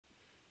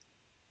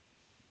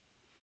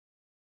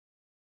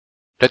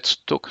Let's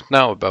talk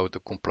now about the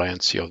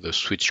compliancy of the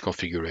switch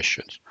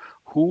configurations.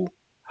 Who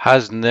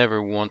has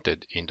never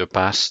wanted in the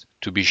past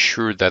to be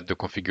sure that the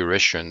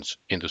configurations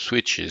in the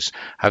switches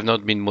have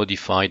not been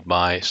modified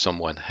by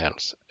someone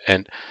else?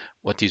 And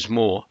what is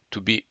more,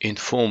 to be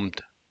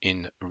informed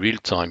in real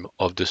time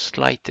of the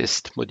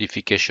slightest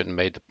modification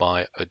made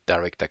by a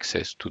direct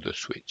access to the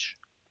switch.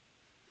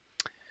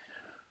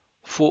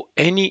 For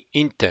any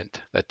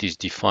intent that is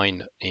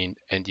defined in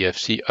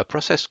NDFC, a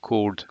process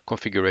called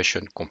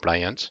configuration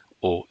compliance,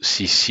 or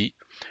CC,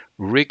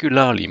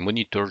 regularly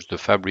monitors the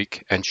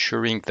fabric,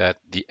 ensuring that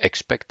the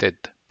expected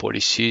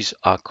policies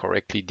are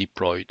correctly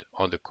deployed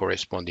on the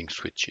corresponding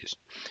switches.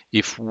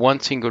 If one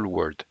single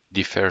word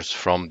differs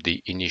from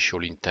the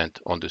initial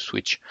intent on the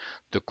switch,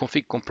 the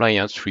config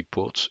compliance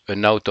reports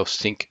an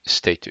out-of-sync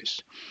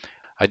status.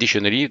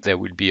 Additionally, there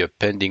will be a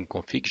pending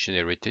config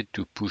generated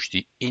to push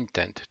the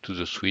intent to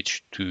the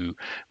switch to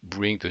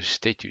bring the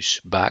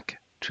status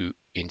back to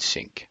in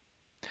sync.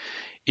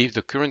 If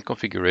the current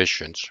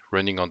configurations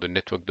running on the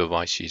network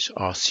devices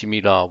are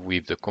similar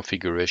with the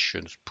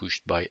configurations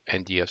pushed by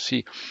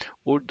NDFC,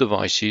 all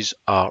devices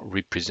are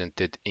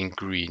represented in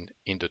green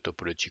in the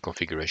topology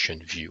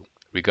configuration view,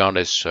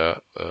 regardless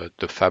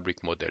the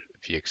fabric model,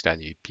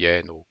 VXLAN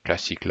VPN or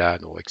classic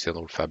LAN or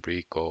external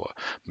fabric or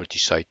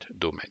multi-site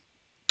domain.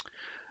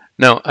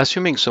 Now,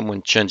 assuming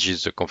someone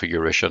changes the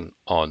configuration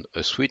on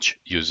a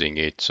switch using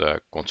its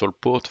console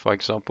port, for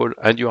example,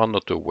 and you are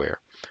not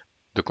aware,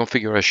 the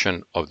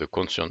configuration of the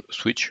concerned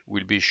switch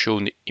will be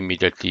shown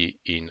immediately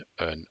in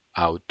an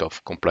out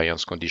of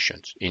compliance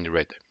conditions in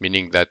red,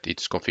 meaning that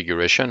its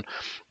configuration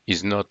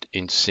is not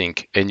in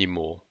sync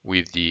anymore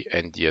with the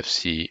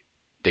NDFC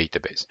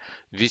database.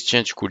 This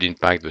change could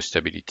impact the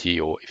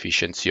stability or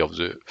efficiency of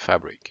the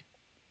fabric.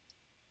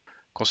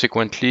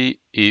 Consequently,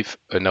 if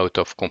an out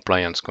of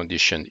compliance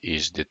condition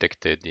is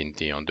detected in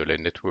the underlay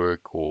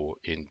network or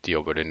in the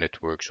overlay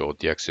networks or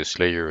the access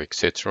layer,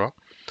 etc.,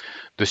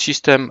 the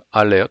system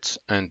alerts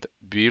and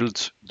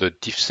builds the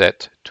diff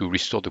set to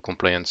restore the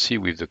compliancy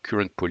with the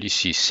current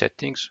policy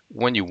settings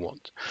when you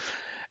want.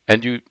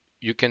 And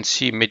you can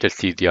see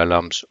immediately the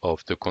alarms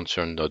of the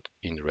concerned node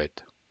in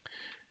red.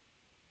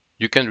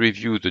 You can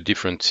review the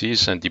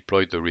differences and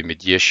deploy the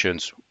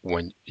remediations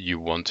when you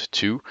want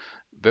to.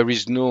 There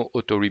is no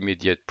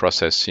auto-remediate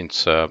process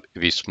since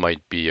this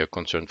might be a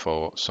concern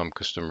for some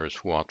customers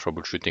who are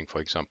troubleshooting,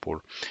 for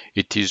example.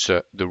 It is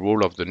the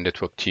role of the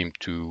network team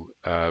to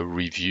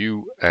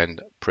review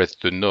and press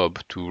the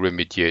knob to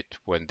remediate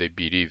when they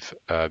believe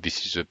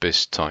this is the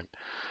best time.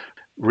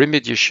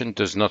 Remediation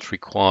does not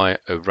require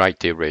a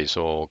write erase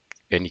or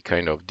any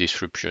kind of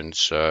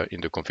disruptions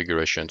in the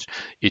configurations.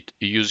 It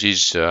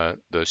uses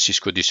the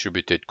Cisco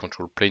distributed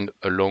control plane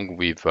along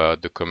with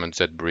the commands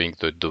that bring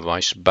the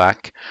device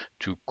back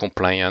to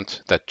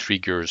compliant that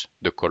triggers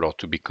the color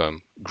to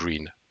become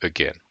green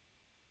again.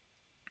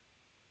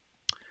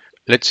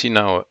 Let's see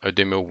now a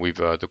demo with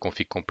the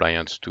config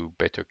compliance to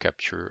better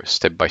capture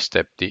step by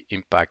step the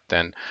impact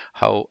and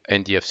how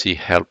NDFC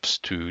helps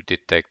to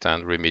detect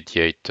and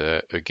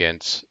remediate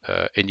against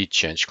any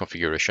change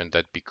configuration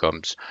that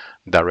becomes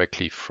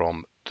directly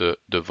from the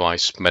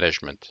device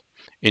management.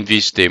 In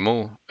this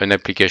demo, an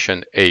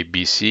application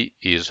ABC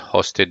is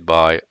hosted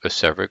by a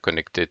server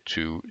connected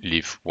to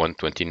Leaf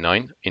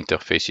 129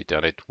 interface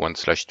Ethernet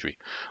 1/3.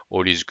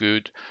 All is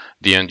good.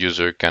 The end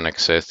user can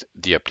access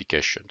the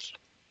applications.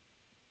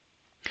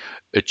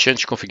 A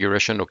change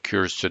configuration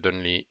occurs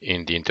suddenly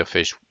in the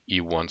interface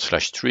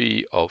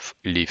E1/3 of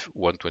Leaf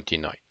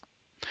 129.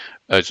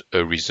 As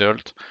a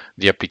result,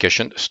 the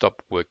application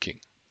stops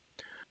working.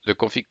 The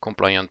config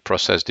compliant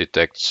process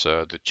detects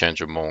the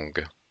change among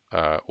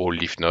all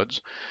Leaf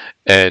nodes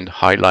and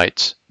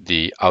highlights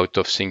the out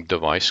of sync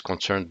device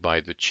concerned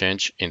by the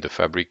change in the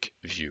fabric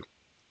view.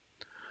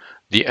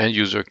 The end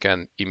user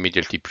can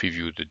immediately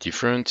preview the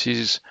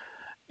differences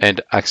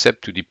and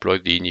accept to deploy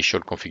the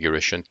initial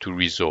configuration to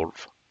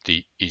resolve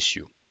the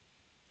issue.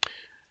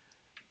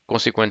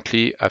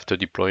 Consequently, after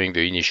deploying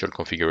the initial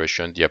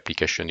configuration, the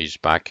application is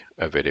back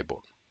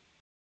available.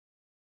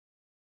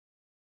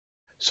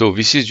 So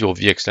this is your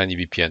VXLAN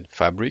VPN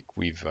fabric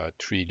with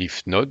 3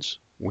 Leaf nodes.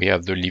 We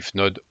have the Leaf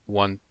node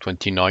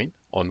 129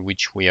 on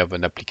which we have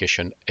an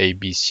application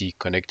ABC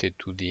connected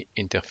to the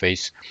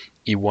interface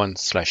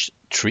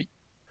E1/3.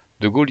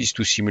 The goal is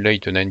to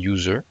simulate an end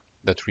user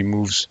that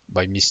removes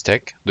by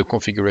mistake the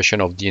configuration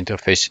of the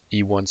interface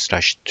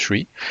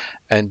E1/3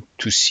 and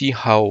to see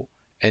how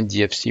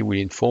NDFC will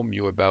inform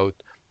you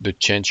about the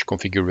change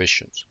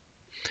configurations.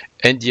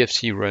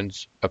 NDFC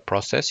runs a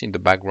process in the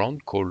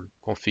background called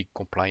config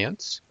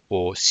compliance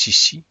or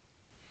CC.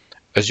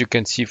 As you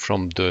can see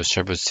from the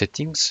server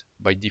settings,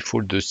 by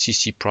default the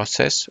CC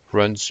process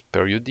runs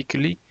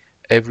periodically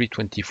every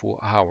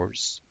 24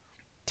 hours.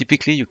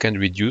 Typically you can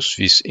reduce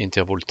this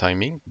interval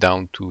timing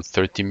down to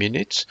 30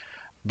 minutes,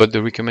 but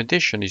the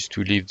recommendation is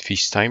to leave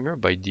this timer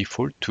by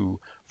default to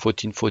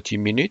 1440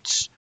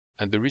 minutes.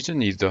 And the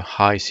reason is the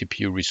high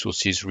CPU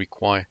resources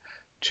required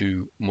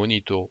to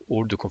monitor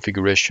all the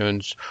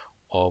configurations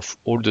of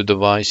all the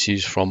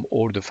devices from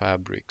all the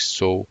fabrics.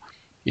 So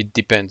It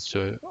depends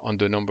on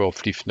the number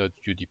of leaf nodes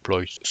you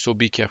deploy, so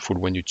be careful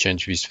when you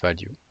change this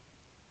value.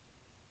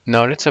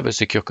 Now let's have a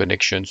secure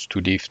connections to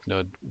leaf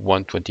node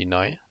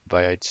 129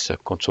 via its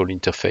console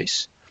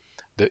interface.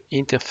 The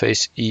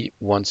interface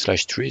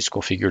E1/3 is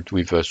configured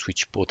with a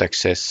switch port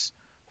access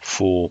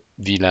for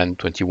VLAN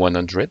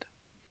 2100.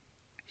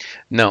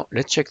 Now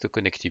let's check the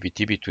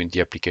connectivity between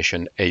the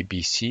application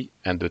ABC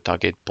and the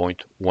target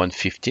point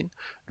 115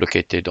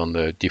 located on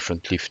a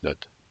different leaf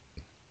node.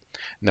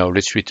 Now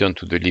let's return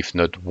to the leaf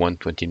node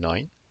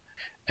 129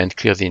 and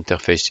clear the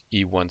interface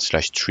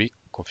E1/3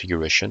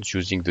 configurations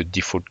using the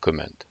default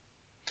command,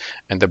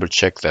 and double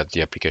check that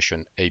the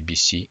application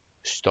ABC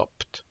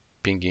stopped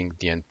pinging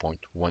the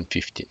endpoint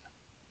 115.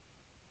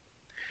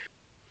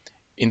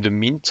 In the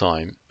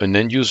meantime, an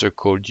end user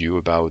called you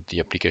about the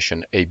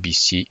application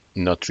ABC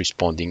not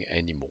responding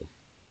anymore.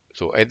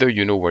 So either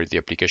you know where the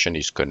application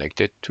is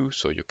connected to,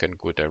 so you can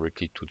go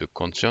directly to the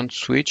concerned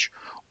switch,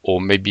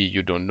 or maybe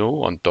you don't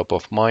know on top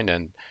of mind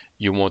and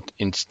you want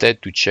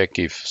instead to check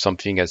if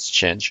something has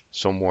changed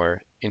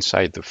somewhere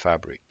inside the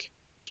fabric.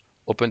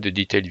 Open the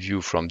detailed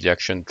view from the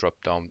action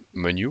drop-down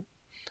menu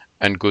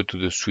and go to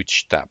the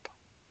switch tab.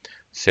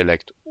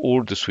 Select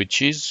all the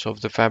switches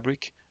of the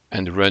fabric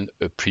and run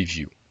a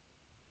preview.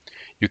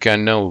 You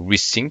can now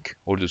resync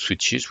all the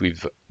switches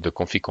with the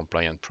config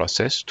compliant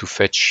process to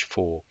fetch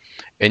for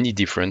any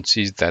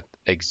differences that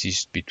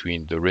exist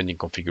between the running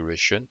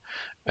configuration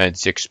and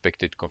the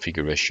expected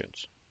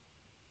configurations.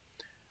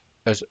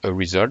 As a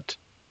result,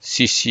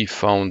 CC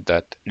found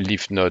that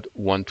leaf node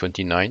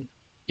 129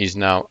 is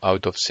now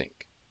out of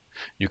sync.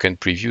 You can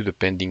preview the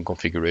pending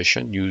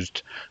configuration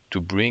used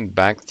to bring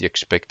back the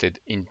expected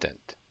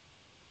intent.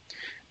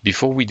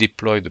 Before we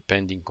deploy the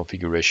pending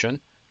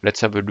configuration,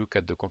 let's have a look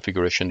at the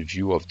configuration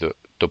view of the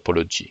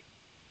topology.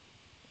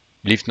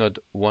 Leaf node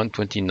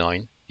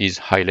 129 is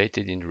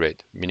highlighted in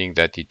red, meaning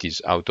that it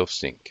is out of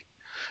sync.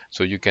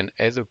 So you can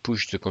either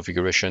push the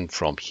configuration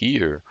from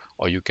here,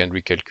 or you can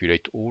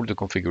recalculate all the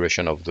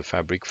configuration of the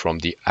fabric from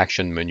the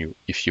action menu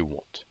if you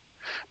want.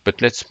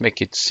 But let's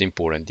make it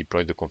simple and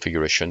deploy the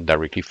configuration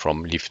directly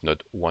from leaf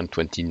node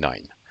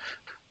 129.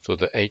 So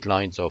the 8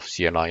 lines of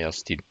CLI are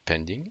still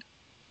pending.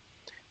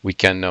 We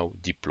can now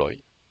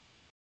deploy.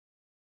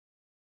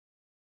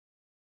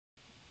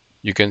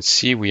 You can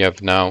see we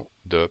have now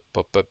the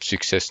pop-up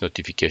success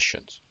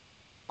notifications.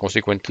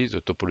 Consequently,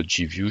 the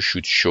topology view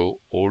should show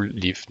all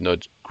leaf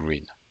nodes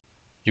green.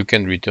 You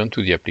can return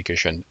to the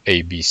application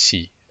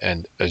ABC,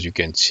 and as you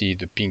can see,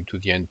 the ping to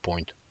the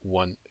endpoint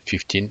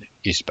 115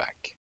 is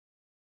back.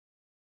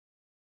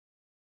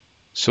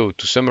 So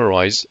to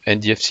summarize,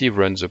 NDFC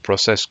runs a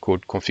process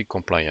called config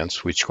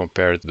compliance, which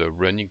compares the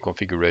running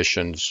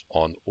configurations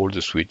on all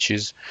the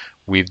switches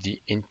with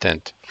the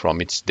intent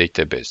from its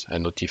database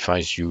and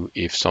notifies you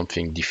if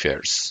something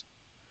differs.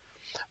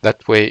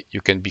 That way,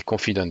 you can be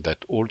confident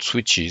that all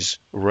switches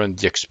run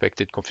the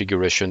expected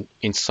configuration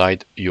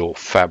inside your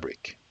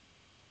fabric.